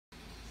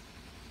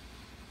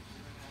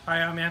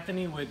Hi, I'm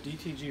Anthony with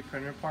DTG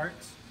Printer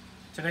Parts.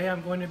 Today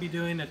I'm going to be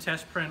doing a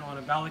test print on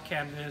a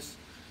Bala-Canvas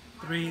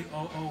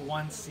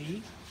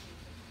 3001C.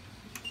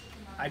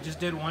 I just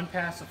did one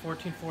pass of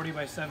 1440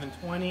 by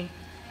 720.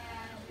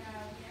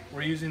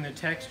 We're using the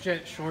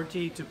TextJet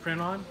Shorty to print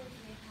on.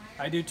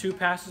 I do two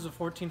passes of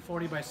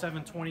 1440 by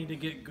 720 to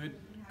get good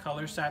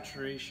color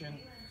saturation.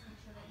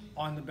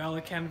 On the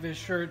Bala-Canvas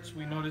shirts,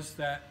 we noticed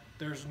that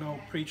there's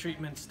no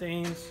pre-treatment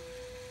stains.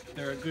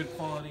 They're a good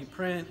quality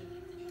print,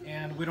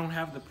 and we don't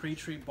have the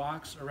pre-treat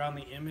box around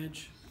the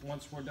image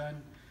once we're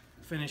done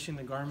finishing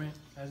the garment.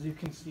 As you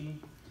can see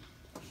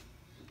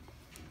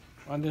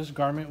on this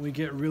garment, we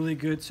get really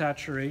good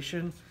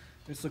saturation.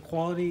 It's the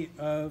quality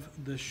of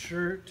the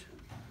shirt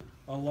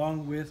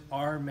along with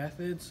our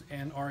methods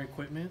and our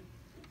equipment.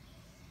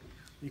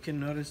 You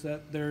can notice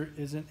that there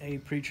isn't a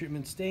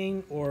pre-treatment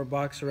stain or a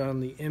box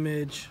around the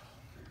image.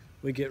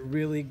 We get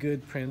really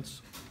good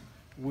prints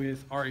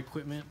with our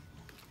equipment.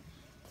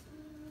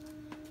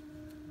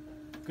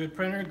 Good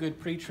printer, good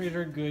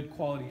pre-treater, good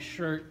quality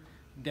shirt,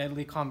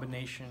 deadly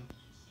combination.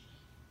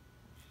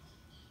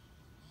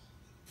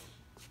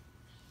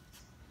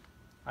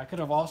 I could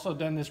have also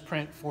done this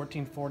print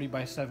 1440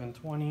 by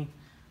 720,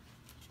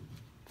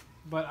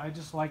 but I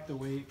just like the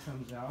way it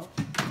comes out.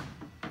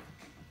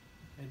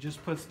 It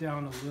just puts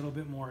down a little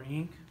bit more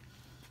ink.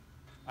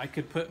 I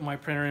could put my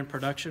printer in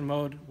production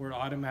mode where it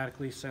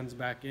automatically sends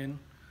back in.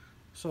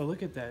 So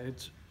look at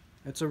that,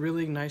 it's a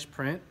really nice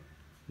print,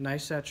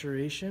 nice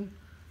saturation.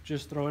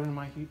 Just throw it in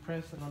my heat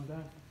press and I'm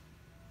done.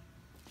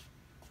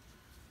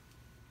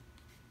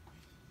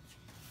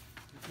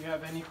 If you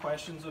have any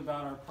questions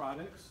about our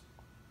products,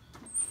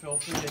 feel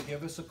free to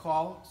give us a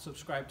call,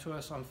 subscribe to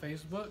us on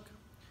Facebook,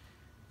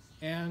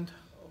 and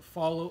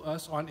follow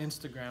us on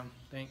Instagram.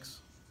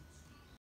 Thanks.